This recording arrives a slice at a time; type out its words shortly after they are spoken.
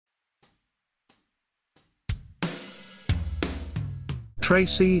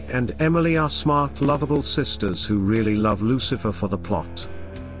Tracy and Emily are smart, lovable sisters who really love Lucifer for the plot.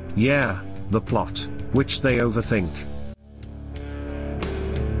 Yeah, the plot, which they overthink.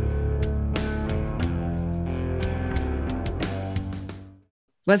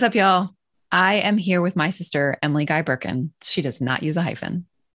 What's up, y'all? I am here with my sister, Emily Guy Birkin. She does not use a hyphen.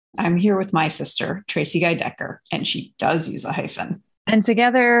 I'm here with my sister, Tracy Guy Decker, and she does use a hyphen. And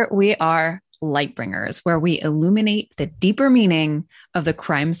together we are Lightbringers, where we illuminate the deeper meaning of the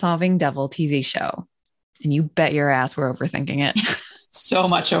crime-solving devil TV show. And you bet your ass we're overthinking it. So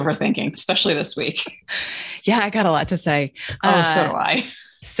much overthinking, especially this week. Yeah, I got a lot to say. So do I.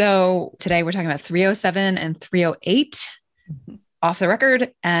 So today we're talking about 307 and 308 off the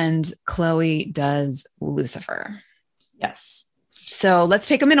record, and Chloe does Lucifer. Yes. So let's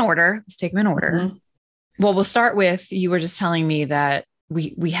take them in order. Mm-hmm. Well, we'll start with, you were just telling me that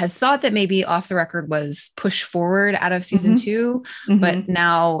we had thought that maybe off the record was pushed forward out of season two, but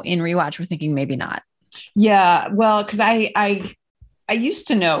now in rewatch, we're thinking maybe not. Yeah. Well, because I used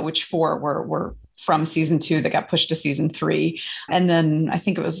to know which four were from season two that got pushed to season three. And then I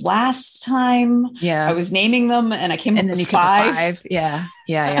think it was last time I was naming them and I came up with five. Yeah.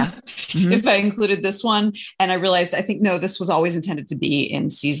 If I included this one. And I realized, I think, no, this was always intended to be in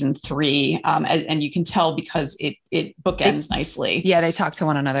season three. And you can tell because it bookends nicely. Yeah. They talk to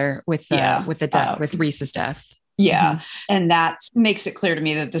one another with the death, with Reese's death. Yeah. And that makes it clear to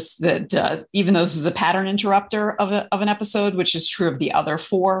me that even though this is a pattern interrupter of an episode, which is true of the other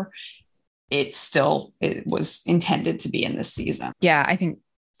four, it was intended to be in this season. Yeah, I think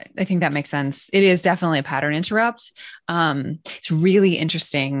that makes sense. It is definitely a pattern interrupt. It's really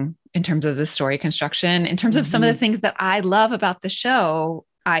interesting in terms of the story construction, in terms of some of the things that I love about the show,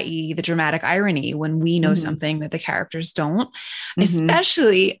 i.e. the dramatic irony when we know something that the characters don't,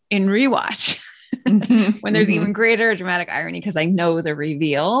 especially in rewatch. When there's even greater dramatic irony because I know the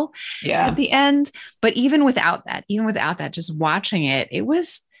reveal at the end. But even without that, just watching it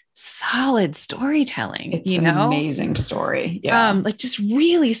was solid storytelling. It's an amazing story. Yeah. Like just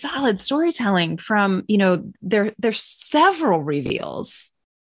really solid storytelling from, there's several reveals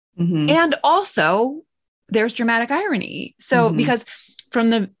and also there's dramatic irony. So because from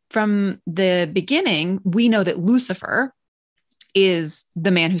the beginning, we know that Lucifer is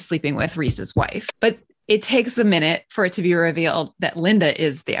the man who's sleeping with Reese's wife, but it takes a minute for it to be revealed that Linda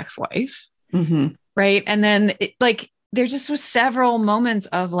is the ex-wife. Right. And then there just was several moments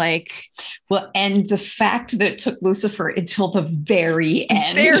of and the fact that it took Lucifer until the very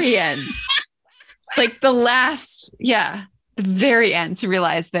end, the very end to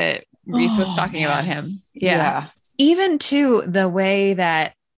realize that Reese was talking about him. Yeah. Even to the way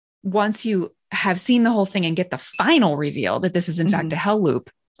that once you have seen the whole thing and get the final reveal that this is in fact a hell loop,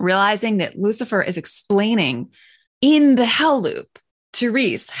 realizing that Lucifer is explaining in the hell loop to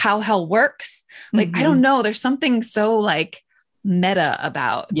Reese how hell works. I don't know. There's something so meta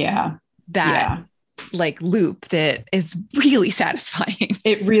about that loop that is really satisfying.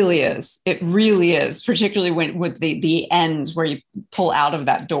 It really is. Particularly with the end where you pull out of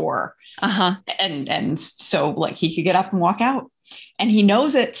that door. And so he could get up and walk out and he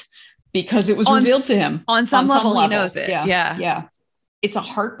knows it because it was revealed to him. On some level, he knows it. Yeah. It's a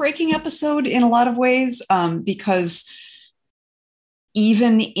heartbreaking episode in a lot of ways because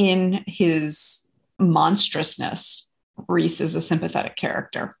even in his monstrousness, Reese is a sympathetic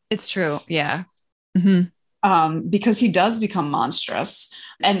character. It's true. Yeah. Because he does become monstrous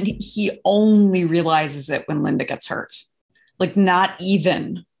and he only realizes it when Linda gets hurt. Not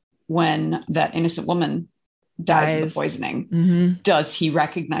even when that innocent woman dies of the poisoning, does he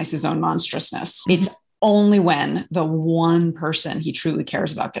recognize his own monstrousness. It's only when the one person he truly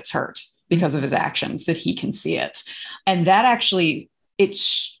cares about gets hurt because of his actions that he can see it. And that actually, it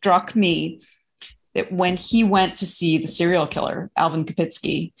struck me that when he went to see the serial killer, Alvin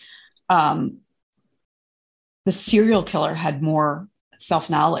Kapitsky, the serial killer had more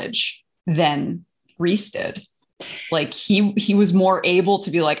self-knowledge than Reese did. He was more able to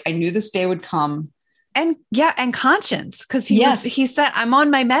be I knew this day would come. And conscience. Cause he said, I'm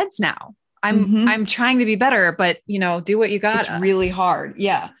on my meds now. I'm trying to be better, but do what you got. It's really hard.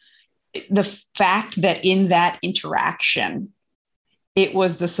 Yeah. The fact that in that interaction, it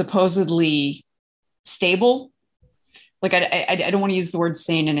was the supposedly stable, I don't want to use the word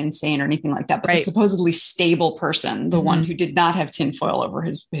sane and insane or anything like that, but the supposedly stable person, the one who did not have tinfoil over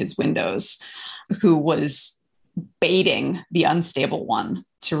his windows, who was baiting the unstable one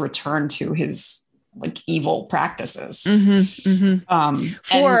to return to his evil practices.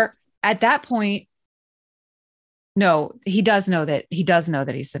 At that point, no, he does know that he's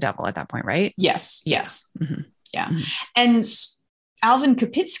the devil at that point, right? Yes. Yeah. And Alvin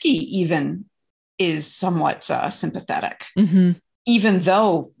Kapitsky even is somewhat sympathetic, Mm-hmm. even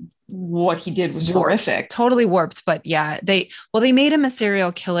though what he did was horrific. Totally warped. But yeah, they made him a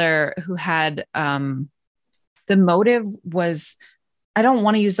serial killer who had, the motive was, I don't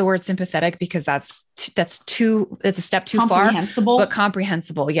want to use the word sympathetic because it's a step too far, but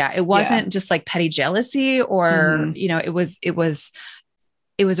comprehensible. Yeah. It wasn't just like petty jealousy or, it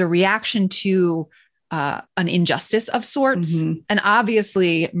was a reaction to an injustice of sorts. And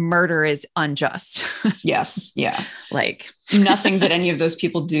obviously murder is unjust. Yes. Yeah. Like nothing that any of those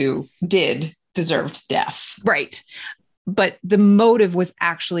people did deserved death. Right. But the motive was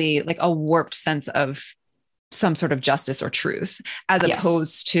actually like a warped sense of some sort of justice or truth, as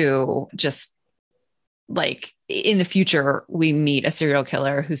opposed to just like in the future, we meet a serial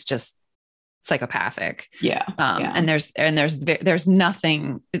killer who's just psychopathic. Yeah. And there's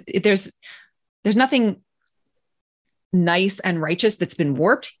nothing nice and righteous that's been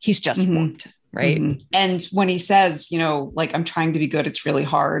warped. He's just warped. Right. And when he says, like, I'm trying to be good, it's really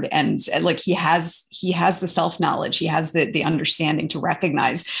hard. And like, he has the self-knowledge, he has the understanding to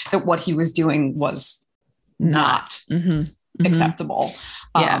recognize that what he was doing was not acceptable.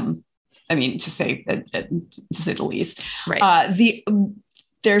 Yeah. I mean, to say the least. Right.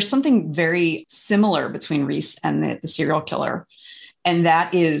 There's something very similar between Reese and the serial killer. And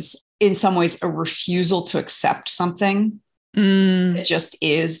that is in some ways a refusal to accept something that just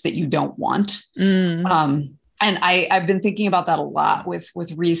is, that you don't want. And I've been thinking about that a lot with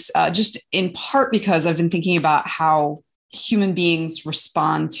Reese, just in part because I've been thinking about how human beings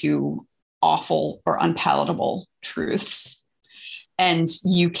respond to awful or unpalatable truths. And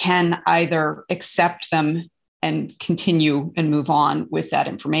you can either accept them and continue and move on with that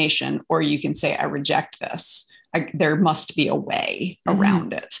information, or you can say, I reject this. There must be a way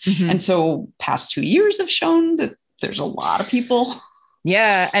around it. And so past 2 years have shown that there's a lot of people.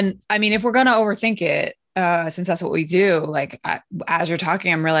 Yeah. And I mean, if we're going to overthink it, since that's what we do, like as you're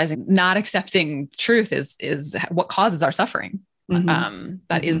talking, I'm realizing not accepting truth is what causes our suffering.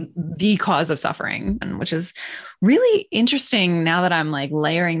 That is the cause of suffering, and which is really interesting now that I'm like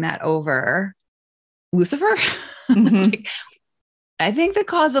layering that over Lucifer. Like, I think the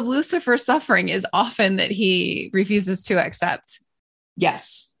cause of Lucifer's suffering is often that he refuses to accept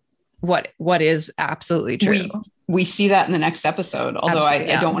what is absolutely true. We see that in the next episode, although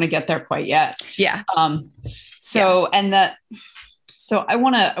I don't want to get there quite yet. Yeah. So I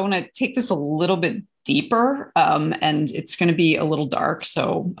want to take this a little bit deeper, and it's going to be a little dark,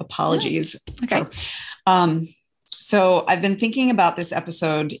 so apologies. Okay. So I've been thinking about this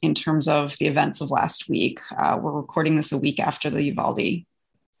episode in terms of the events of last week. We're recording this a week after the Uvalde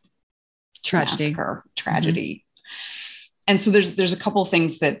tragedy. And so there's a couple of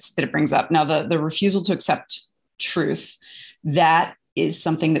things that it brings up. Now, the refusal to accept truth, that is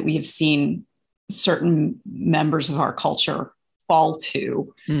something that we have seen certain members of our culture fall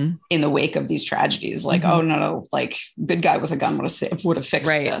to in the wake of these tragedies. Like, oh no, like good guy with a gun would have fixed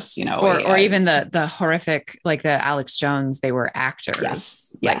this, or even the horrific, like the Alex Jones, they were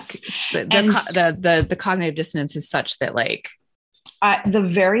actors. Yes. Like the cognitive dissonance is such that like, the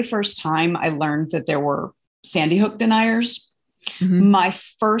very first time I learned that there were Sandy Hook deniers, my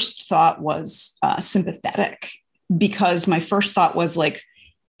first thought was sympathetic, because my first thought was like,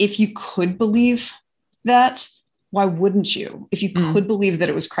 if you could believe that, why wouldn't you? If you could believe that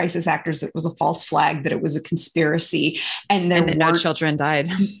it was crisis actors, that it was a false flag, that it was a conspiracy, and there were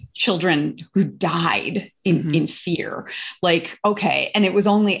children who died in fear. Like, okay. And it was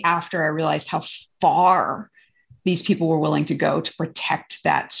only after I realized how far these people were willing to go to protect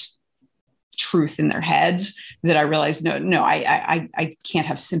that truth in their heads that I realized, no, I can't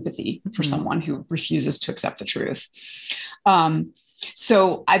have sympathy for someone who refuses to accept the truth.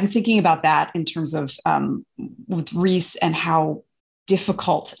 So I'm thinking about that in terms of with Reese, and how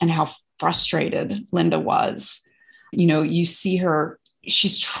difficult and how frustrated Linda was. You see her,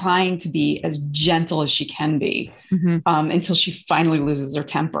 she's trying to be as gentle as she can be until she finally loses her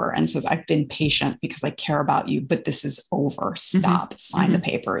temper and says, I've been patient because I care about you, but this is over. Stop, sign the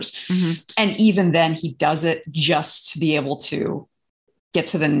papers. And even then he does it just to be able to get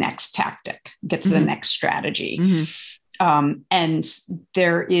to the next tactic, get to the next strategy. And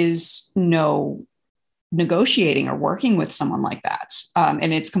there is no negotiating or working with someone like that.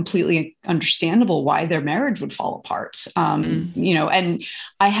 And it's completely understandable why their marriage would fall apart. And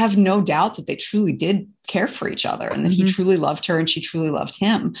I have no doubt that they truly did care for each other, and that he truly loved her and she truly loved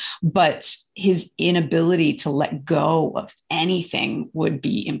him. But his inability to let go of anything would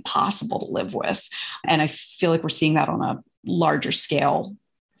be impossible to live with. And I feel like we're seeing that on a larger scale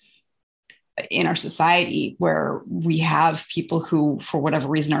in our society where we have people who, for whatever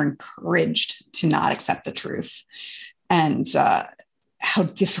reason, are encouraged to not accept the truth, and how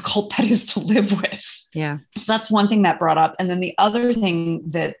difficult that is to live with. Yeah. So that's one thing that brought up. And then the other thing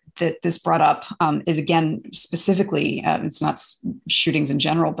that this brought up is, again, specifically, it's not shootings in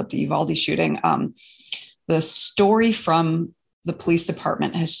general, but the Uvalde shooting. The story from the police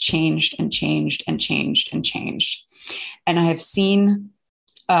department has changed and changed and changed and changed. And I have seen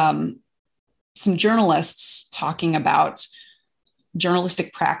some journalists talking about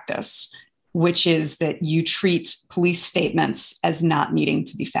journalistic practice, which is that you treat police statements as not needing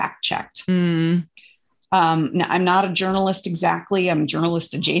to be fact checked. Now, I'm not a journalist exactly. I'm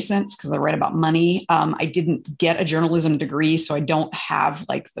journalist adjacent because I write about money. I didn't get a journalism degree, so I don't have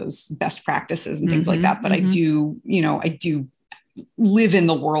like those best practices and things like that. But I do live in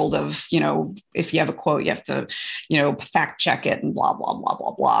the world of, if you have a quote, you have to, fact check it and blah, blah, blah,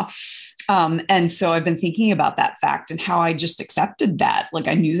 blah, blah. And so I've been thinking about that fact and how I just accepted that. Like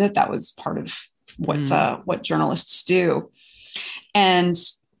I knew that was part of what journalists do. And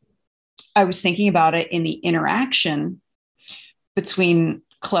I was thinking about it in the interaction between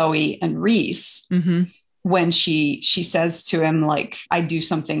Chloe and Reese when she says to him, like, I do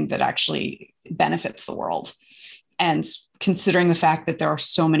something that actually benefits the world. And considering the fact that there are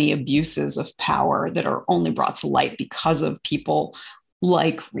so many abuses of power that are only brought to light because of people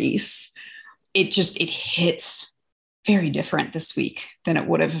like Reese, it hits very different this week than it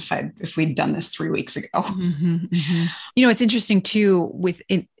would have if we'd done this 3 weeks ago. It's interesting too,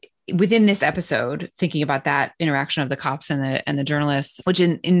 within this episode, thinking about that interaction of the cops and the journalists, which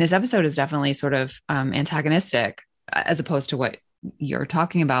in this episode is definitely sort of antagonistic as opposed to what you're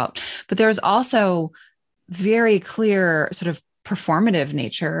talking about. But there's also very clear sort of performative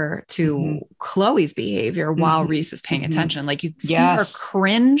nature to Chloe's behavior while Reese is paying attention. Like you see her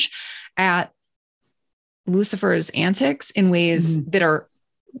cringe at Lucifer's antics in ways that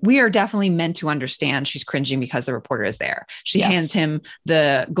we are definitely meant to understand she's cringing because the reporter is there. She hands him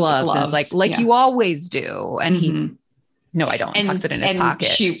the gloves and is like you always do. And he, no, I don't. And tucks it in his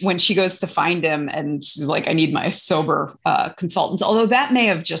pocket. When she goes to find him and she's like, I need my sober consultants. Although that may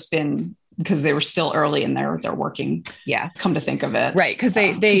have just been because they were still early in their working. Yeah. Come to think of it. Right. Cause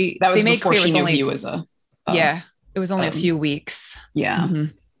they made clear she knew only, he was it was only a few weeks. Yeah.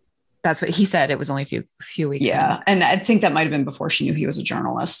 That's what he said. It was only a few weeks. Yeah. In. And I think that might've been before she knew he was a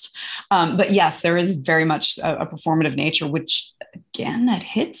journalist. But yes, there is very much a performative nature, which again, that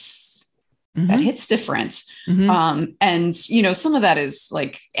hits different. And some of that is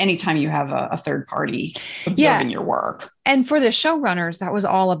like, anytime you have a third party observing your work. And for the showrunners, that was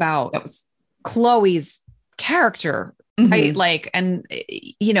all about Chloe's character, right? Like, and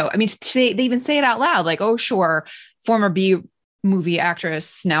they even say it out loud, like, oh, sure. Former B movie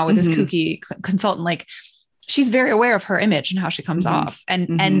actress now with this kooky consultant, like she's very aware of her image and how she comes off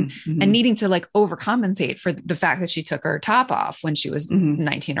and needing to like overcompensate for the fact that she took her top off when she was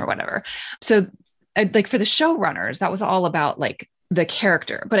 19 or whatever. So like for the showrunners, that was all about like the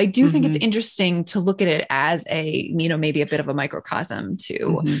character, but I do think it's interesting to look at it as a, maybe a bit of a microcosm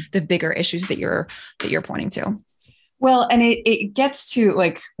to the bigger issues that you're pointing to. Well, and it gets to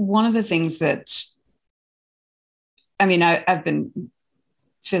like one of the things that, I mean, I've been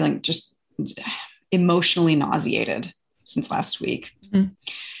feeling just emotionally nauseated since last week.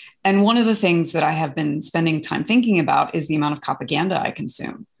 And one of the things that I have been spending time thinking about is the amount of propaganda I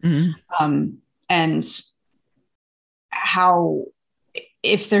consume. And how,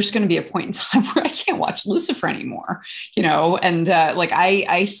 if there's going to be a point in time where I can't watch Lucifer anymore, and like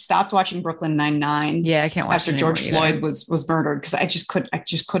I stopped watching Brooklyn Nine-Nine. Yeah, I can't watch after George Floyd was murdered because I just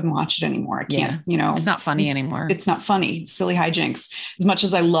couldn't watch it anymore. I can't, it's not funny anymore. It's not funny. It's silly hijinks. As much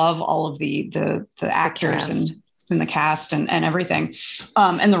as I love all of the actors and the cast and everything,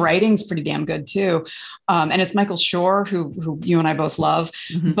 and the writing's pretty damn good too. And it's Michael Schur who you and I both love,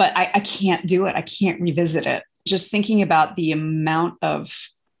 but I can't do it. I can't revisit it. Just thinking about the amount of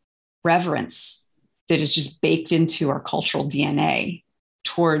reverence that is just baked into our cultural DNA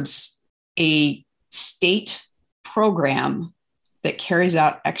towards a state program that carries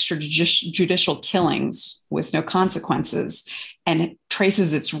out extrajudicial killings with no consequences and it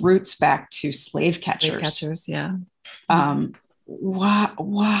traces its roots back to slave catchers. Yeah.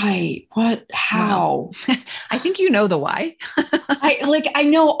 Why? What? How? Well, I think you know the why. I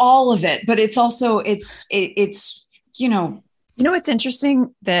know all of it, but it's also it's it's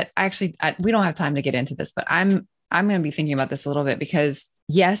interesting that we don't have time to get into this, but I'm going to be thinking about this a little bit because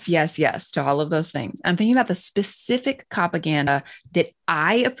yes to all of those things. I'm thinking about the specific propaganda that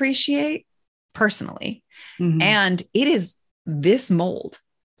I appreciate personally, and it is this mold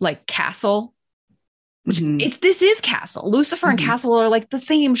like Castle, which Mhm. this is Castle. Lucifer and Mhm. Castle are like the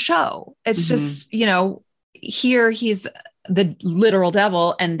same show. It's Mhm. just, you know, here he's the literal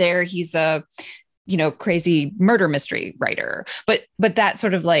devil, and there he's a, you know, crazy murder mystery writer. But that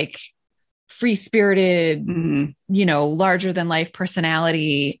sort of like free spirited, Mhm. you know, larger than life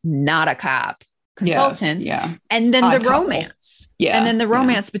personality, not a cop Yeah. consultant. Yeah. And then Odd the couple. romance. Yeah. And then the Yeah.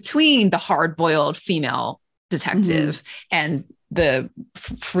 romance between the hard boiled female detective and the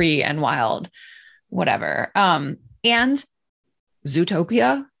free and wild, whatever. And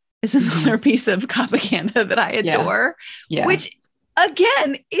Zootopia is another piece of propaganda that I adore, Yeah. which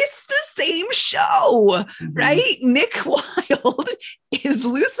again, it's the same show, Mhm. right? Nick Wilde is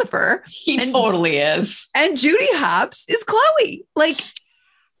Lucifer. He totally is. And Judy Hopps is Chloe. Like,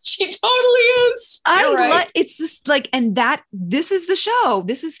 she totally is. You're right. It's this like, and this is the show.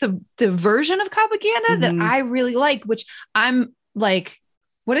 This is the version of propaganda that I really like, which I'm like,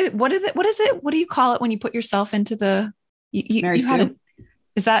 what is it? What do you call it when you put yourself into the, Mary Sue?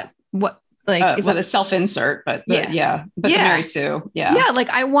 Is that what, like, with a self-insert, but the Mary Sue. Yeah. Yeah. Like,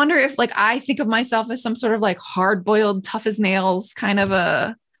 I wonder if like, I think of myself as some sort of like hard boiled, tough as nails kind of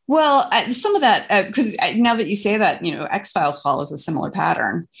a, well, some of that, because now that you say that, you know, X-Files follows a similar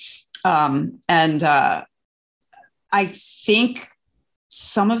pattern. And I think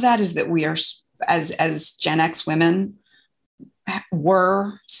some of that is that we are, as Gen X women,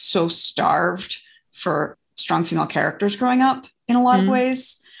 were so starved for strong female characters growing up in a lot of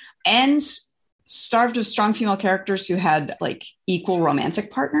ways, and starved of strong female characters who had like equal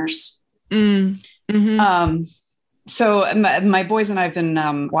romantic partners. So my boys and I have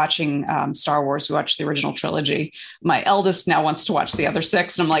been watching Star Wars. We watched the original trilogy. My eldest now wants to watch the other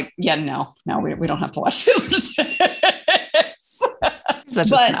 6. And I'm like, yeah, no, we don't have to watch the other 6.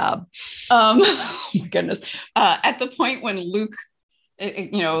 Such a snob. Oh my goodness. At the point when Luke,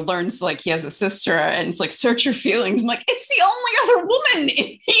 you know, learns like he has a sister and it's like, search your feelings. I'm like, it's the only other woman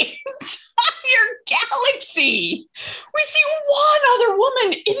in the entire galaxy. We see one other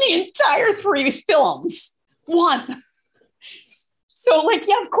woman in the entire 3 films. One. So like,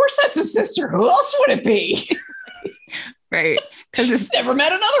 yeah, of course that's a sister. Who else would it be? Right. Because it's never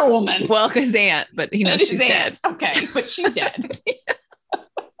met another woman. Well, his aunt, but he knows she's dead. Okay, but she's dead.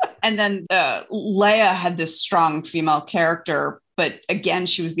 And then Leia had this strong female character, but again,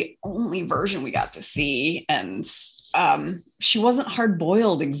 she was the only version we got to see. And she wasn't hard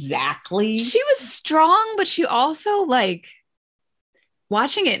boiled exactly. She was strong, but she also like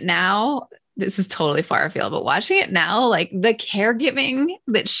watching it now. This is totally far afield, but watching it now, like the caregiving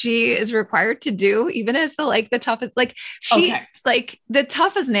that she is required to do, even as the toughest, like she, like the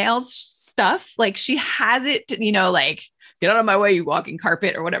tough as nails stuff, like she has it to, you know, like get out of my way, you walking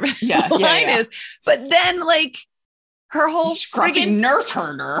carpet or whatever the line is. But then like her whole friggin' nerf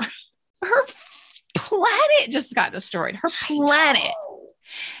herder, her planet just got destroyed. Her planet.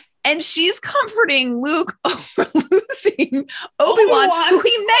 And she's comforting Luke over losing Obi-Wan, who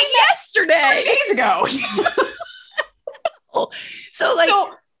he met yesterday. 3 days ago. So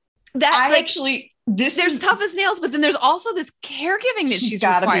that's there's tough as nails, but then there's also this caregiving that she's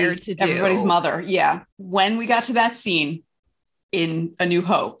required to do. Everybody's mother. Yeah. When we got to that scene in A New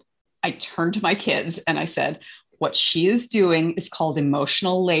Hope, I turned to my kids and I said, what she is doing is called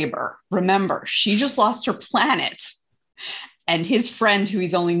emotional labor. Remember, she just lost her planet. And his friend, who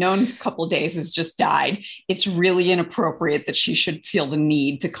he's only known a couple of days, has just died. It's really inappropriate that she should feel the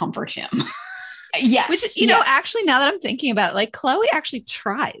need to comfort him. Yes. Which is, you know, actually, now that I'm thinking about it, like Chloe actually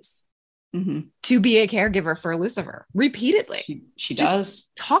tries to be a caregiver for Lucifer repeatedly. She does.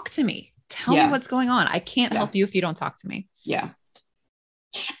 Talk to me. Tell me what's going on. I can't help you if you don't talk to me. Yeah.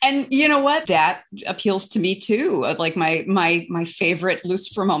 And you know what? That appeals to me too. Like my favorite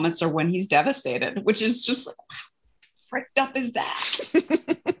Lucifer moments are when he's devastated, which is just like, wow, fricked up is that?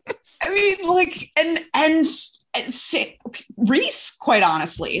 I mean, like, and Reese, quite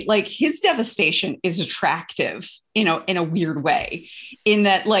honestly, like his devastation is attractive, you know, in a weird way, in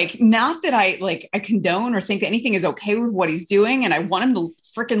that, like, not that I condone or think that anything is okay with what he's doing. And I want him to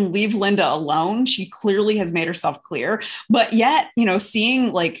freaking leave Linda alone. She clearly has made herself clear, but yet, you know,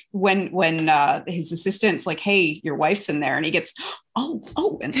 seeing like when his assistant's like, hey, your wife's in there, and he gets,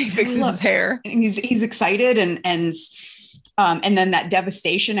 and he fixes his hair, and he's excited and then that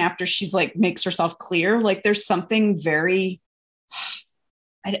devastation after she's like makes herself clear, like there's something very,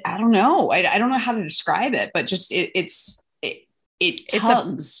 I don't know. I don't know how to describe it, but just it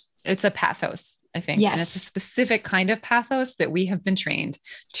tugs. It's a pathos, I think. Yes. And it's a specific kind of pathos that we have been trained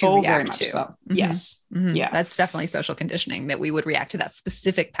to react very much to. So. Mm-hmm. Yes. Mm-hmm. Yeah. That's definitely social conditioning, that we would react to that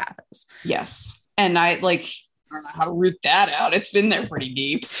specific pathos. Yes. And I like, don't know how to root that out. It's been there pretty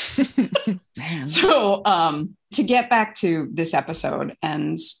deep. Man. So to get back to this episode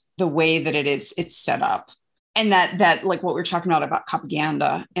and the way that it's set up, and that like what we're talking about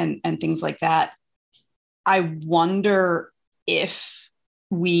propaganda and things like that, I wonder if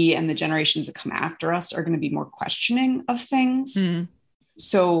we and the generations that come after us are going to be more questioning of things. Mm.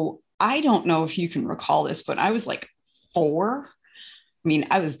 So I don't know if you can recall this, but I was like 4. I mean,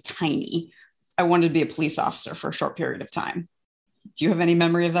 I was tiny. I wanted to be a police officer for a short period of time. Do you have any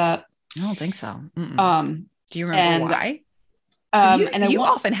memory of that? I don't think so. Do you remember why? You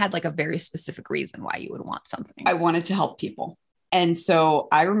often had like a very specific reason why you would want something. I wanted to help people. And so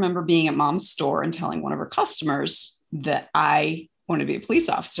I remember being at Mom's store and telling one of her customers that I wanted to be a police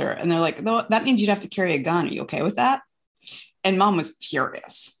officer. And they're like, no, that means you'd have to carry a gun. Are you okay with that? And Mom was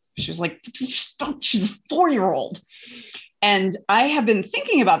furious. She was like, she's a 4-year-old. And I have been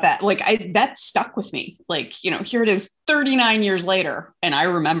thinking about that. Like that stuck with me. Like, you know, here it is 39 years later. And I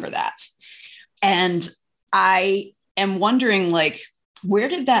remember that. And I am wondering, like, where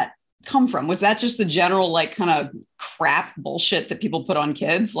did that come from? Was that just the general, like, kind of crap bullshit that people put on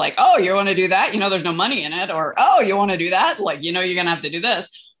kids? Like, oh, you want to do that? You know, there's no money in it. Or, oh, you want to do that? Like, you know, you're going to have to do this.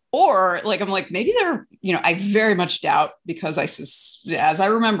 Or like, I'm like, maybe they're, you know, I very much doubt, because as I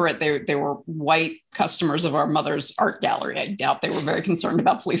remember it, they were white customers of our mother's art gallery. I doubt they were very concerned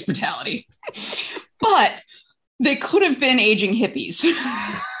about police brutality, but they could have been aging hippies.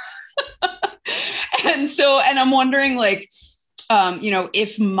 And I'm wondering, like, you know,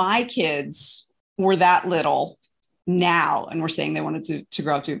 if my kids were that little now and were saying they wanted to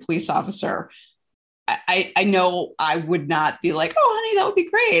grow up to be a police officer, I know I would not be like, oh, honey, that would be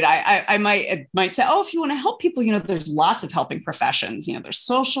great. I might say, oh, if you want to help people, you know, there's lots of helping professions. You know, there's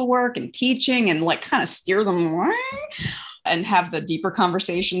social work and teaching, and like kind of steer them and have the deeper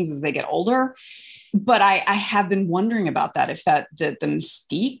conversations as they get older. But I have been wondering about that, if the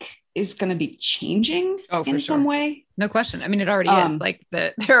mystique is going to be changing in some way. No question. I mean, it already is. Like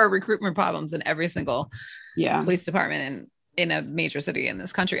there are recruitment problems in every single police department in a major city in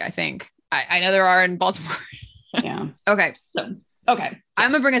this country, I think. I know there are in Baltimore. Yeah. Okay. So, okay. Yes. I'm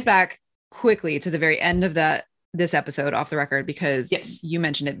going to bring us back quickly to the very end of this episode, off the record, because you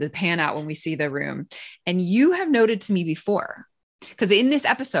mentioned it, the pan out when we see the room. And you have noted to me before, because in this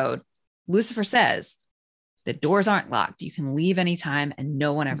episode, Lucifer says the doors aren't locked. You can leave anytime, and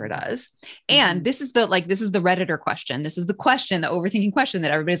no one ever does. And this is the Redditor question. This is the question, the overthinking question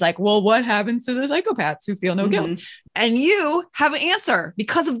that everybody's like, well, what happens to the psychopaths who feel no guilt? And you have an answer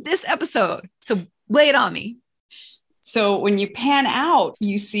because of this episode. So lay it on me. So when you pan out,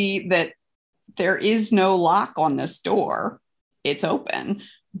 you see that there is no lock on this door. It's open,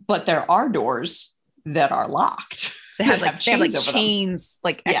 but there are doors that are locked. They have chains,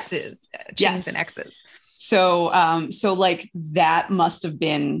 like X's, chains and X's. So like that must have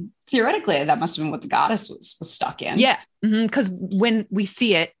been, theoretically, that must have been what the goddess was stuck in. Yeah. Because when we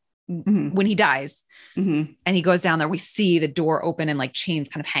see it, when he dies and he goes down there, we see the door open and like chains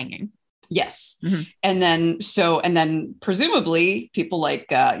kind of hanging. Yes. And then presumably people like,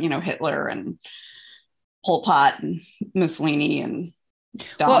 you know, Hitler and Pol Pot and Mussolini and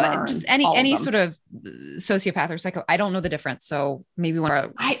Dahmer, just any sort of sociopath or psycho. I don't know the difference. So maybe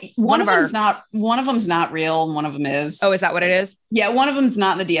one of them's not real and one of them is. Oh, is that what it is? Yeah. One of them's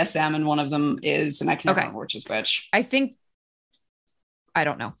not in the DSM and one of them is, and I can't remember which is which. I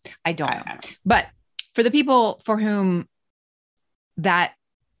don't know. I don't know. But for the people for whom that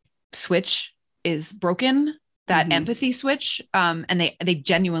switch is broken, that empathy switch, and they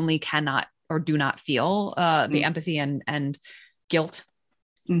genuinely cannot or do not feel the empathy and guilt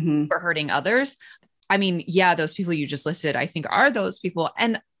for hurting others. I mean, yeah, those people you just listed, I think are those people.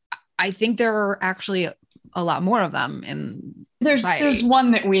 And I think there are actually a lot more of them in society. There's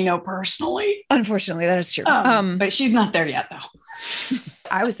one that we know personally. Unfortunately, that is true. But she's not there yet though.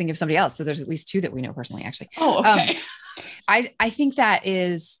 I was thinking of somebody else. So there's at least 2 that we know personally, actually. Oh, okay. I think I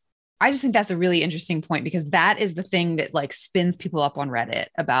just think that's a really interesting point, because that is the thing that like spins people up on Reddit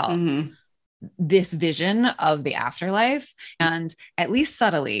about this vision of the afterlife. And at least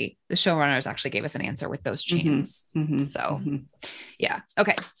subtly, the showrunners actually gave us an answer with those chains. Yeah.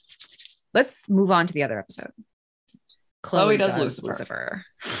 Okay. Let's move on to the other episode. Chloe does Lucifer.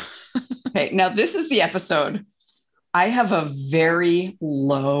 Okay. Now this is the episode. I have a very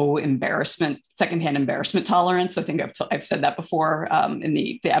low secondhand embarrassment tolerance. I think I've said that before in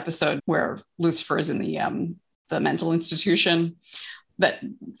the episode where Lucifer is in the mental institution. That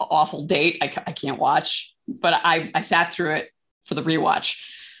awful date I can't watch, but I sat through it for the rewatch.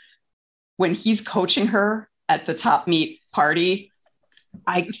 When he's coaching her at the top meet party,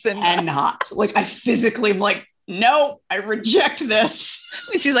 I cannot, like, I physically am like, no, I reject this.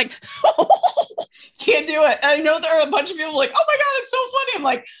 She's like, Can't do it. And I know there are a bunch of people like, oh my God, it's so funny. I'm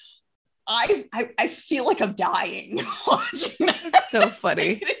like, I feel like I'm dying watching that. it's so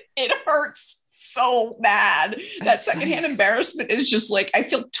funny. It hurts so bad. That secondhand embarrassment is just like, I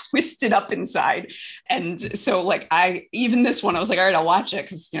feel twisted up inside. And so like, even this one, I was like, all right, I'll watch it.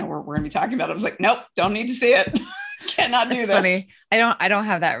 Cause you know, we're going to be talking about it. I was like, nope, don't need to see it. Cannot do this. Funny. I don't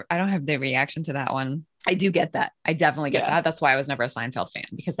have that. I don't have the reaction to that one. I do get that. I definitely get that. That's why I was never a Seinfeld fan,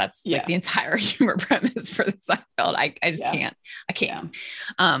 because that's like the entire humor premise for the Seinfeld. I just can't. I can't.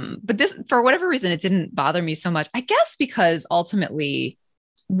 But this, for whatever reason, it didn't bother me so much. I guess because ultimately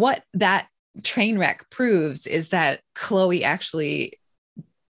what that train wreck proves is that Chloe actually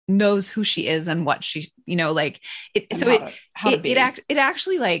knows who she is and what she, you know, like it. So it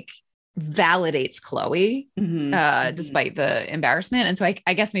actually like validates Chloe, despite the embarrassment. And so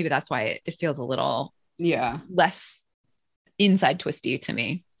I guess maybe that's why it feels a little less inside twisty to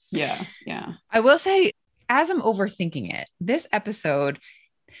me. Yeah. I will say, as I'm overthinking it, this episode,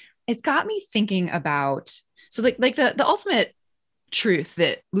 it's got me thinking about, so like the ultimate truth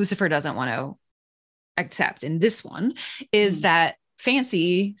that Lucifer doesn't want to accept in this one is that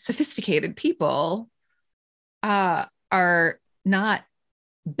fancy, sophisticated people are not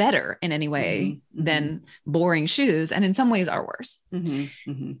better in any way than boring shoes, and in some ways are worse.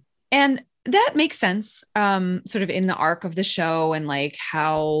 And that makes sense, sort of in the arc of the show and like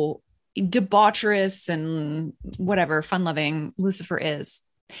how debaucherous and whatever fun-loving Lucifer is.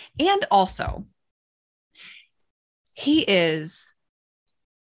 And also, he is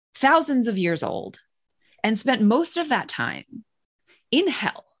thousands of years old and spent most of that time in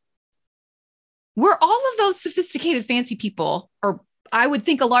hell, where all of those sophisticated, fancy people, or I would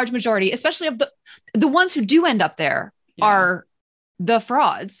think a large majority, especially of the ones who do end up there, are the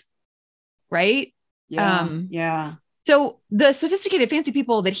frauds, right? So the sophisticated, fancy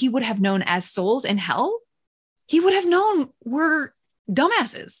people that he would have known as souls in hell, he would have known were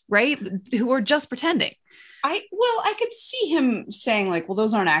dumbasses, right? Who were just pretending. I could see him saying like, well,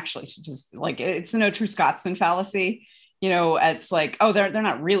 those aren't actually just like, it's the no true Scotsman fallacy. You know, it's like, oh, they're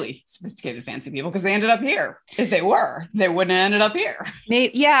not really sophisticated, fancy people because they ended up here. If they were, they wouldn't have ended up here.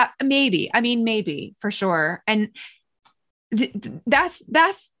 Maybe. I mean, maybe for sure. And that's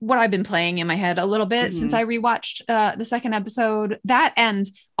what I've been playing in my head a little bit since I rewatched the second episode. That, and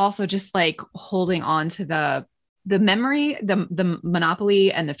also just like holding on to the memory, the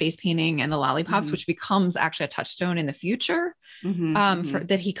Monopoly and the face painting and the lollipops, which becomes actually a touchstone in the future,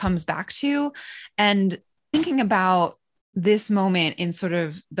 that he comes back to, and thinking about this moment in sort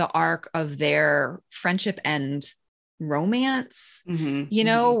of the arc of their friendship and romance, you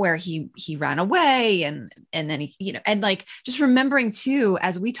know, where he ran away and then he, you know, and like just remembering too,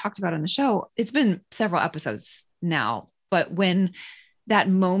 as we talked about on the show, it's been several episodes now, but when that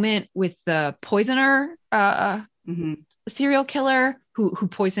moment with the poisoner, serial killer who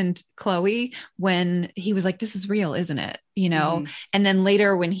poisoned Chloe, when he was like, this is real, isn't it? You know? And then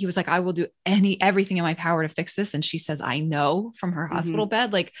later when he was like, I will do everything in my power to fix this. And she says, I know, from her hospital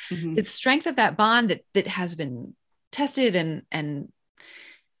bed, like the strength of that bond that has been tested and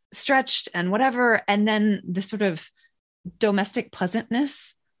stretched and whatever. And then the sort of domestic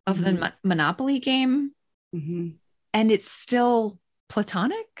pleasantness of the Monopoly game. And it's still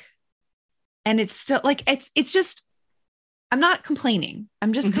platonic. And it's still like, it's just, I'm not complaining.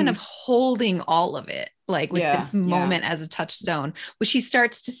 I'm just kind of holding all of it, like with this moment as a touchstone, which he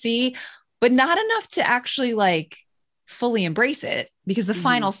starts to see, but not enough to actually like fully embrace it, because the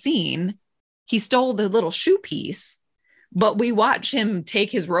final scene, he stole the little shoe piece, but we watch him take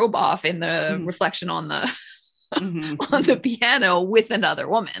his robe off in the reflection on the, on the piano with another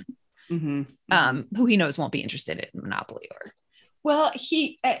woman, who he knows won't be interested in Monopoly or. Well,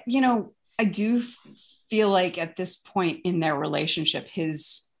 he, you know, I do feel like at this point in their relationship,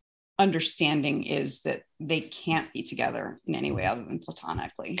 his understanding is that they can't be together in any way other than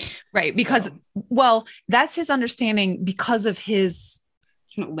platonically. Right. Because, well, that's his understanding because of his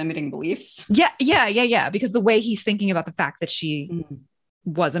limiting beliefs. Yeah. Because the way he's thinking about the fact that she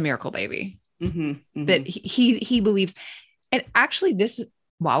was a miracle baby, that he believes. And actually this,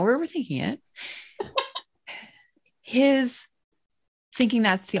 while we're overthinking it, his thinking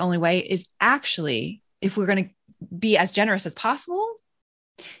that's the only way is actually, if we're going to be as generous as possible,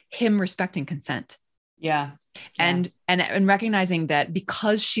 him respecting consent. And recognizing that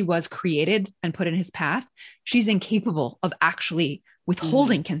because she was created and put in his path, she's incapable of actually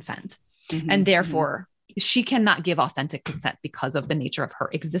withholding consent. And therefore she cannot give authentic consent because of the nature of her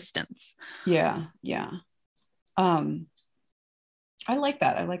existence. I like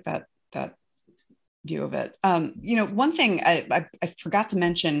that. view of it. One thing I forgot to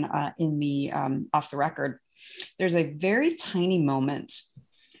mention in the off the record, there's a very tiny moment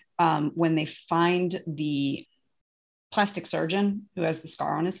when they find the plastic surgeon who has the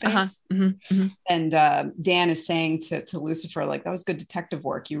scar on his face. Mm-hmm. Mm-hmm. And Dan is saying to Lucifer, like, that was good detective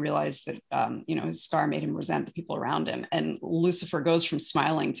work. You realize that, his scar made him resent the people around him. And Lucifer goes from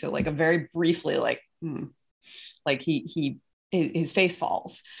smiling to like a very briefly, like, like his face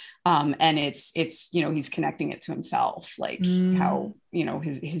falls. And it's, he's connecting it to himself, like how,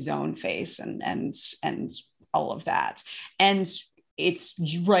 his own face and all of that. And it's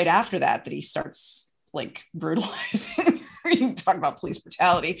right after that he starts like brutalizing. Talk about police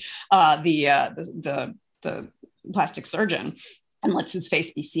brutality. The plastic surgeon, and lets his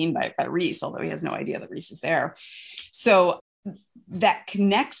face be seen by Reese, although he has no idea that Reese is there. So that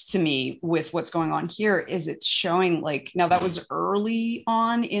connects to me with what's going on here. Is it's showing like, now that was early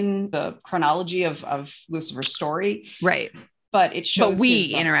on in the chronology of Lucifer's story, right? But it shows. But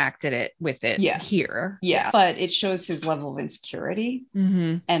we interacted with it here. Yeah. But it shows his level of insecurity.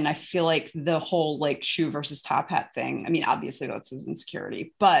 Mm-hmm. And I feel like the whole like shoe versus top hat thing, I mean, obviously that's his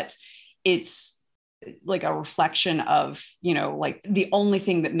insecurity, but it's like a reflection of, like the only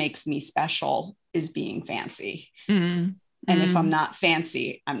thing that makes me special is being fancy. Mm-hmm. And if I'm not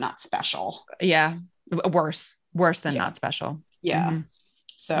fancy, I'm not special. Yeah. Worse than not special. Yeah. Mm-hmm.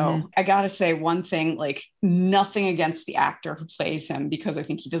 So I got to say one thing, like nothing against the actor who plays him, because I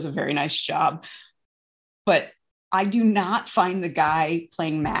think he does a very nice job, but I do not find the guy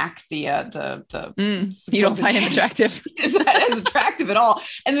playing Mac, you don't find him attractive. Is as attractive at all.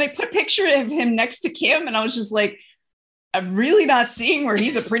 And they put a picture of him next to Kim. And I was just like, I'm really not seeing where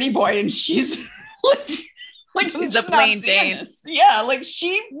he's a pretty boy and she's like she's a plain Jane. Yeah. Like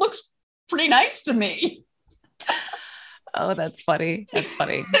she looks pretty nice to me. Oh, that's funny. That's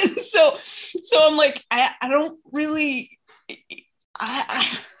funny. So I'm like, I don't really,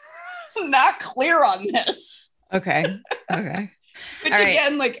 I'm not clear on this. Okay. Which all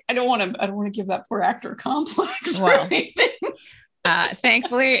again, right. Like, I don't want to give that poor actor a complex. Well,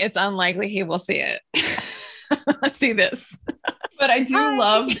 thankfully it's unlikely he will see it. Let's see this. But I do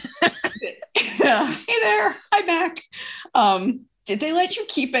love, hey there. Hi, Mac. Did they let you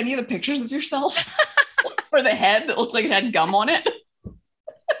keep any of the pictures of yourself? Or the head that looked like it had gum on it?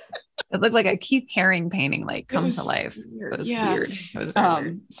 It looked like a Keith Haring painting, like come to life. Weird. It was weird. It was very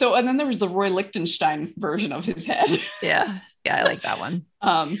weird. So, and then there was the Roy Lichtenstein version of his head. Yeah, I like that one.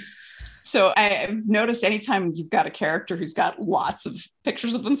 So I've noticed anytime you've got a character who's got lots of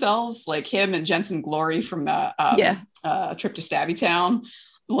pictures of themselves, like him and Jensen Glory from Trip to Stabby Town,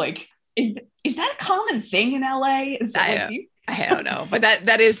 like is that a common thing in LA? Is that I don't know, but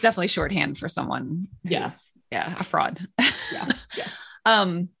that is definitely shorthand for someone. Yes. Yeah. A fraud. Yeah.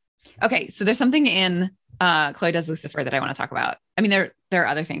 Okay. So there's something in Chloe Does Lucifer that I want to talk about. I mean, there are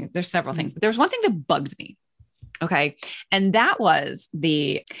other things. There's several things, but there was one thing that bugged me. Okay. And that was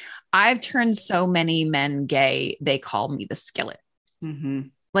I've turned so many men gay. They call me the skillet. Mm-hmm.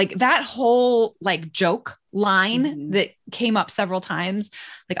 Like that whole like joke line that came up several times.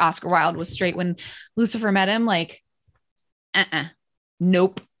 Like Oscar Wilde was straight when Lucifer met him. Like,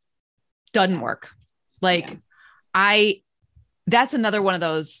 nope, doesn't work. Like that's another one of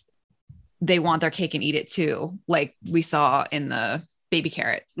those, they want their cake and eat it too. Like we saw in the Baby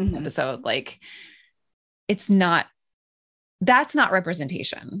Carrot episode, like that's not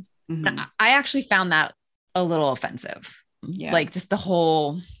representation. Mm-hmm. I actually found that a little offensive. Yeah. Like just the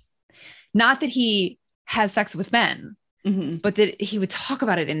whole, not that he has sex with men, but that he would talk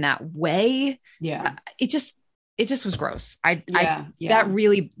about it in that way. Yeah. It just was gross. That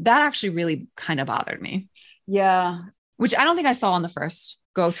actually really kind of bothered me. Yeah. Which I don't think I saw on the first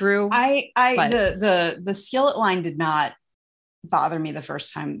go through. The skillet line did not bother me the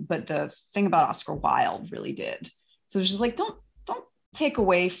first time, but the thing about Oscar Wilde really did. So it's just like, don't take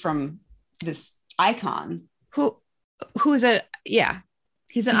away from this icon who's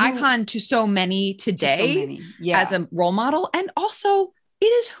he's an icon to so many today as a role model. And also it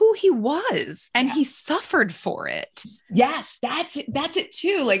is who he was, and he suffered for it. Yes, that's it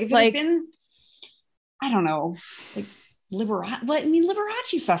too. Like if it had been, I don't know, like Liberace. Well, I mean,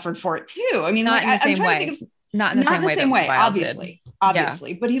 Liberace suffered for it too. I mean, not in the same way. Not in the same way. Obviously.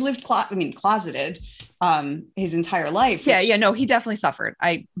 But he lived closeted his entire life. No, he definitely suffered.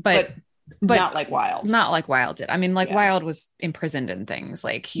 But not like Wilde. Not like Wilde did. I mean, Wilde was imprisoned and things.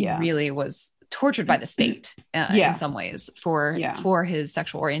 Like he really was tortured by the state in some ways for his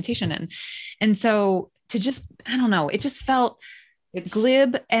sexual orientation. And so to just, I don't know, it just felt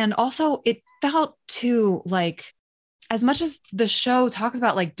glib. And also it felt too like, as much as the show talks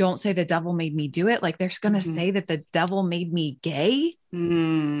about like, don't say the devil made me do it, like they're going to say that the devil made me gay.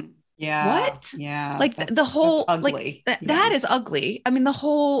 Yeah. What? Yeah. Like the whole, that's ugly. Like that is ugly. I mean,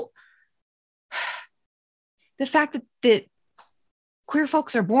 the fact that queer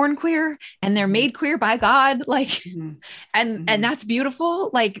folks are born queer and they're made queer by God, like, and that's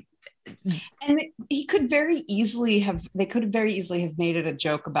beautiful. Like, and they could very easily have made it a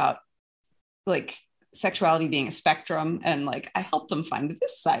joke about like sexuality being a spectrum, and like I helped them find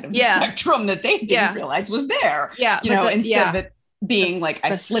this side of the spectrum that they didn't realize was there. Yeah, instead of it being like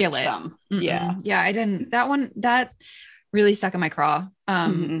I flipped them. I didn't. That one that really stuck in my craw.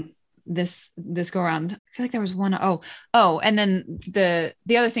 This go around. I feel like there was one. And then the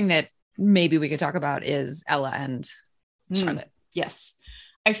other thing that maybe we could talk about is Ella and Charlotte. Yes.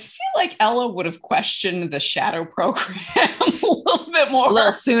 I feel like Ella would have questioned the shadow program a little bit more. A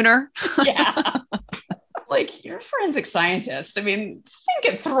little sooner. Yeah. Like, you're a forensic scientist. I mean,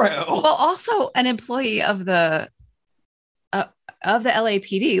 think it through. Well, also an employee of the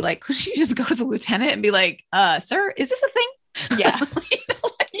LAPD. Like, could she just go to the lieutenant and be like, sir, is this a thing? Yeah.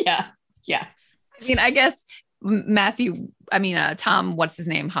 Yeah. I mean, I guess Tom, what's his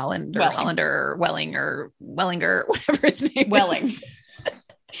name? Hollander, Wellinger, whatever his name Welling. is.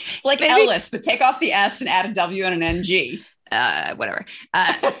 It's like Ellis, but take off the S and add a W and an NG. Whatever.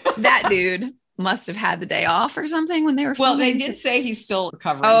 That dude must have had the day off or something when they were filming. Well, they did say he's still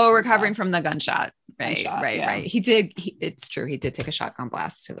recovering. Oh, recovering from the gunshot. Right. He did. It's true. He did take a shotgun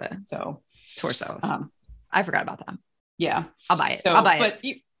blast to the torso. I forgot about that. Yeah. I'll buy it. I'll buy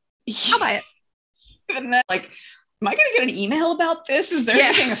it. Even then, like, am I going to get an email about this? Is there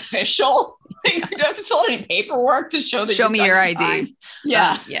anything official? You don't have to fill out any paperwork to show that. Show me your ID. Time.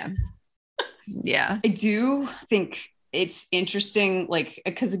 Yeah. Yeah. I do think it's interesting, like,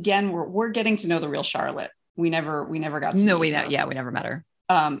 because again, we're getting to know the real Charlotte. We never got to. We never met her.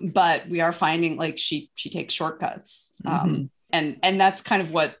 But we are finding like she takes shortcuts. And that's kind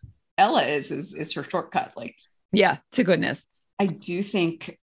of what Ella is her shortcut. Like, yeah, to goodness. I do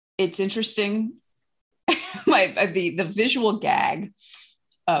think it's interesting. The visual gag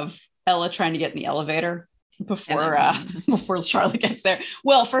of Ella trying to get in the elevator before Charlotte gets there.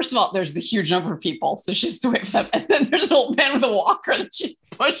 Well, first of all, there's the huge number of people, so she has to wait for them. And then there's an old man with a walker that she's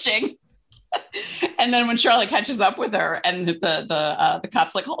pushing. And then when Charlotte catches up with her, and the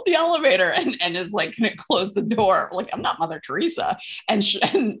cop's like, hold the elevator, and is like gonna close the door. Like, I'm not Mother Teresa.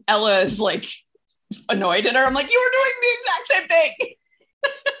 And Ella is like annoyed at her. I'm like, you were doing the exact same thing.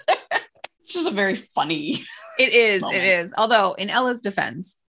 It's just a very funny. It is. moment. It is. Although in Ella's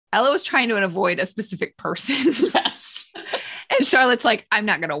defense, Ella was trying to avoid a specific person. Yes. And Charlotte's like, I'm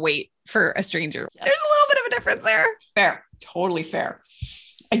not going to wait for a stranger. Yes. There's a little bit of a difference there. Fair. Totally fair.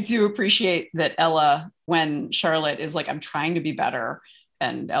 I do appreciate that Ella, when Charlotte is like, I'm trying to be better.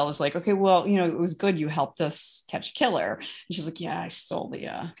 And Ella's like, okay, well, it was good. You helped us catch a killer. And she's like, yeah, I stole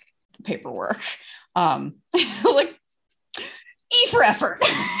the paperwork. Like, E for effort.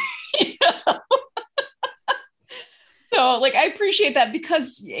 So like, I appreciate that,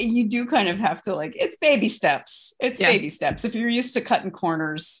 because you do kind of have to, like, it's baby steps. Baby steps. If you're used to cutting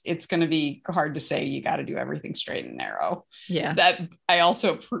corners, it's going to be hard to say you got to do everything straight and narrow. Yeah. That I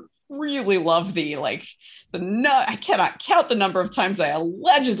also really love I cannot count the number of times I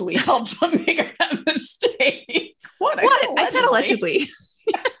allegedly helped them make that mistake. What? I said allegedly.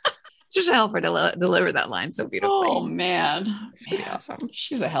 Just to help her deliver that line so beautifully. Oh man, it's pretty awesome.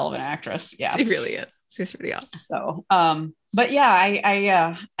 She's a hell of an actress. Yeah, she really is. She's pretty awesome. So, but yeah,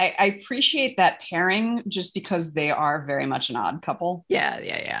 I appreciate that pairing, just because they are very much an odd couple. Yeah,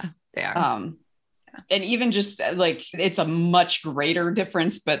 they are. And even just like, it's a much greater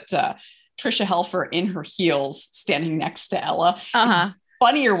difference, but Trisha Helfer in her heels standing next to Ella. It's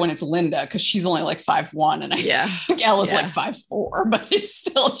funnier when it's Linda, because she's only like 5'1", and I think Ella's like 5'4", but it's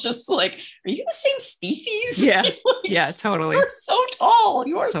still just like, are you the same species? Yeah. Like, yeah, totally. You're so tall.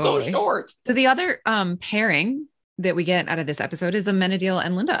 You are so short. So the other pairing that we get out of this episode is Amenadiel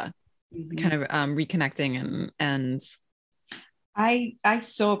and Linda kind of reconnecting, and I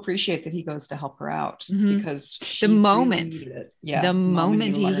so appreciate that he goes to help her out, because the moment he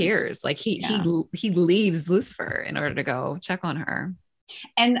learns. hears, like he leaves Lucifer in order to go check on her.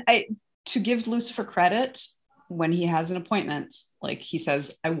 And to give Lucifer credit, when he has an appointment, like, he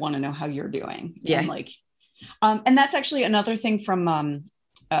says, I want to know how you're doing. Yeah. And like, and that's actually another thing from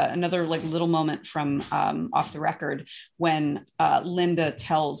another like little moment from Off the Record, when Linda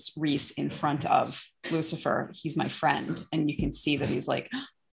tells Reese in front of Lucifer, he's my friend. And you can see that he's like,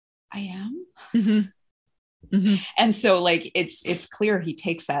 I am. And so like, it's clear he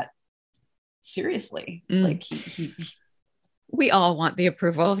takes that seriously. Mm. Like he We all want the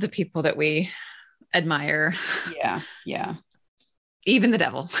approval of the people that we admire. yeah. Even the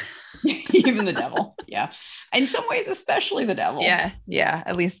devil. Even the devil. Yeah. In some ways, especially the devil. Yeah. Yeah.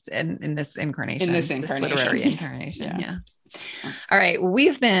 At least in this incarnation. In this incarnation. Literary incarnation. Yeah. All right.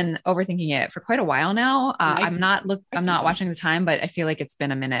 We've been overthinking it for quite a while now. I'm not watching the time, but I feel like it's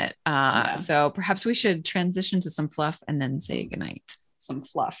been a minute. So perhaps we should transition to some fluff and then say goodnight. Some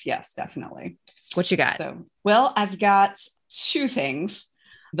fluff. Yes, definitely. What you got? So, well, I've got two things.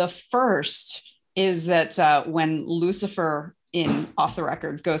 The first is that when Lucifer in Off the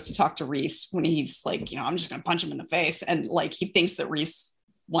Record goes to talk to Reese, when he's like, I'm just going to punch him in the face. And like, he thinks that Reese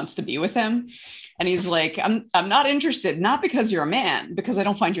wants to be with him. And he's like, I'm not interested, not because you're a man, because I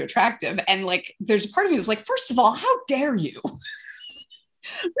don't find you attractive. And like, there's a part of me that's like, first of all, how dare you?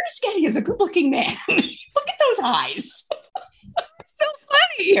 Reese Getty is a good looking man. Look at those eyes. So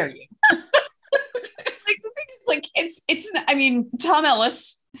funny. Dare you? I mean, Tom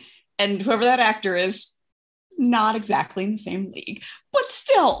Ellis and whoever that actor is, not exactly in the same league, but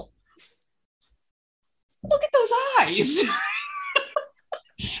still, look at those eyes. And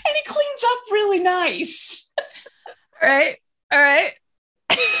he cleans up really nice. All right.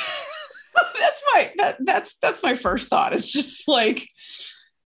 That's my first thought. It's just like,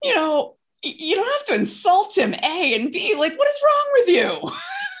 you don't have to insult him, A, and B, like, what is wrong with you?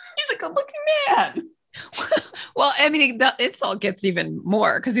 He's a good looking man. Well, I mean, the insult gets even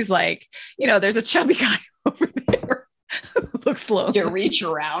more because he's like, there's a chubby guy over there who looks lonely. Your reach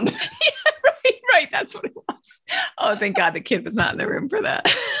around. Yeah, right. That's what it was. Oh, thank God the kid was not in the room for that.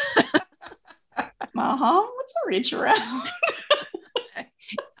 Mom, what's a reach around?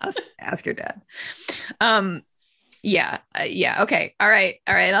 I'll ask your dad. Yeah. Okay. All right.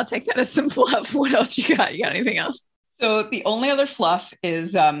 I'll take that as some fluff. What else you got? You got anything else? So the only other fluff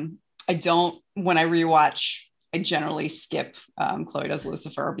is when I rewatch, I generally skip Chloe Does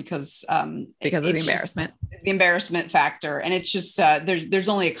Lucifer because of the embarrassment factor. And it's just there's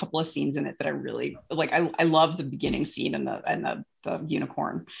only a couple of scenes in it that I really like. I love the beginning scene and the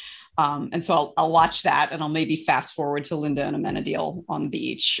unicorn. And so I'll watch that and I'll maybe fast forward to Linda and Amenadiel on the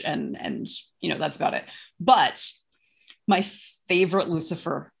beach and that's about it. But my favorite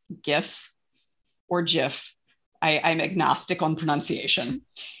Lucifer GIF or GIF, I'm agnostic on pronunciation,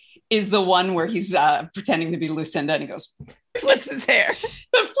 is the one where he's pretending to be Lucinda and he goes, flips his hair.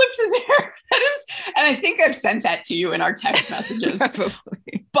 Flips his hair. That is, and I think I've sent that to you in our text messages.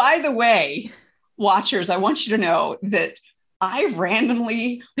 Probably. By the way, watchers, I want you to know that I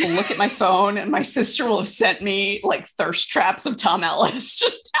randomly will look at my phone and my sister will have sent me like thirst traps of Tom Ellis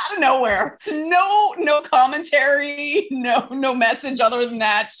just out of nowhere. No commentary, no message other than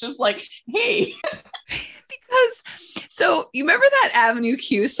that. It's just like, hey. So you remember that Avenue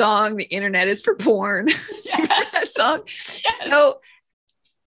Q song, The Internet is for Porn? Do you remember that song? Yes. So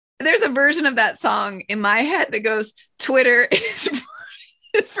there's a version of that song in my head that goes, Twitter is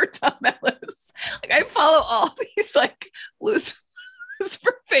for Tom Ellis. Like I follow all these like Lucifer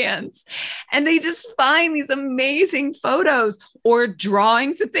fans and they just find these amazing photos or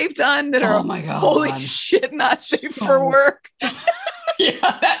drawings that they've done that are, oh my God, holy shit, not safe for work. Yeah,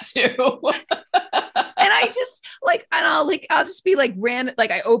 that too. And I just like, and I'll just be like random, like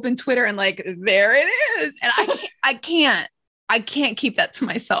I open Twitter and like, there it is. And I can't keep that to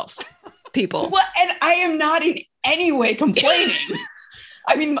myself, people. Well, and I am not in any way complaining.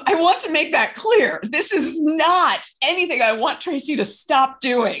 I mean, I want to make that clear. This is not anything I want Tracy to stop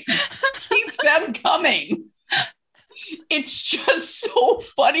doing. Keep them coming. It's just so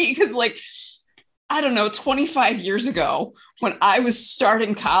funny because like, I don't know, 25 years ago when I was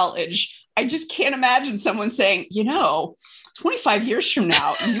starting college, I just can't imagine someone saying, 25 years from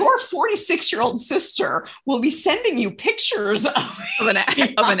now, your 46-year-old sister will be sending you pictures of an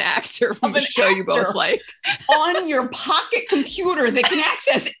actor from a show you both like on your pocket computer that can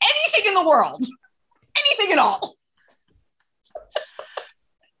access anything in the world, anything at all.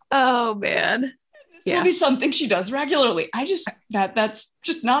 Oh man. This will be something she does regularly. That's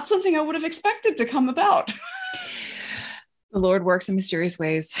just not something I would have expected to come about. The Lord works in mysterious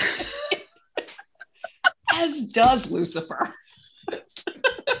ways. As does Lucifer.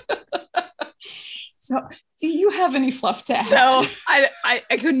 So, do you have any fluff to add? No, I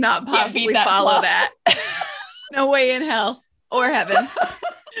could not possibly follow that. No way in hell or heaven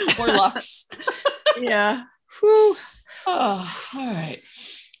or Lux. Yeah. Whew. Oh, all right.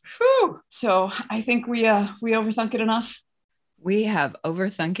 Whew. So I think we overthunk it enough. We have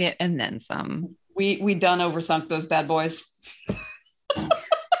overthunk it and then some. We done overthunk those bad boys.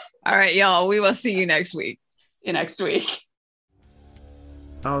 All right, y'all. We will see you next week. See you next week.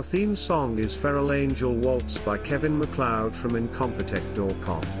 Our theme song is Feral Angel Waltz by Kevin MacLeod from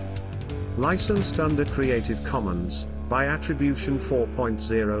Incompetech.com. Licensed under Creative Commons, by Attribution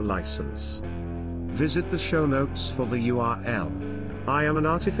 4.0 license. Visit the show notes for the URL. I am an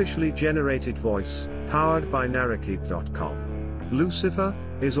artificially generated voice, powered by Narrakeep.com. Lucifer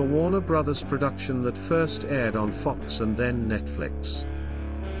is a Warner Brothers production that first aired on Fox and then Netflix.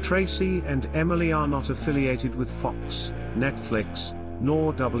 Tracy and Emily are not affiliated with Fox, Netflix,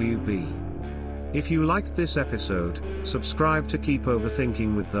 nor WB. If you liked this episode, subscribe to keep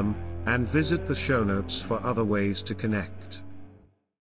overthinking with them, and visit the show notes for other ways to connect.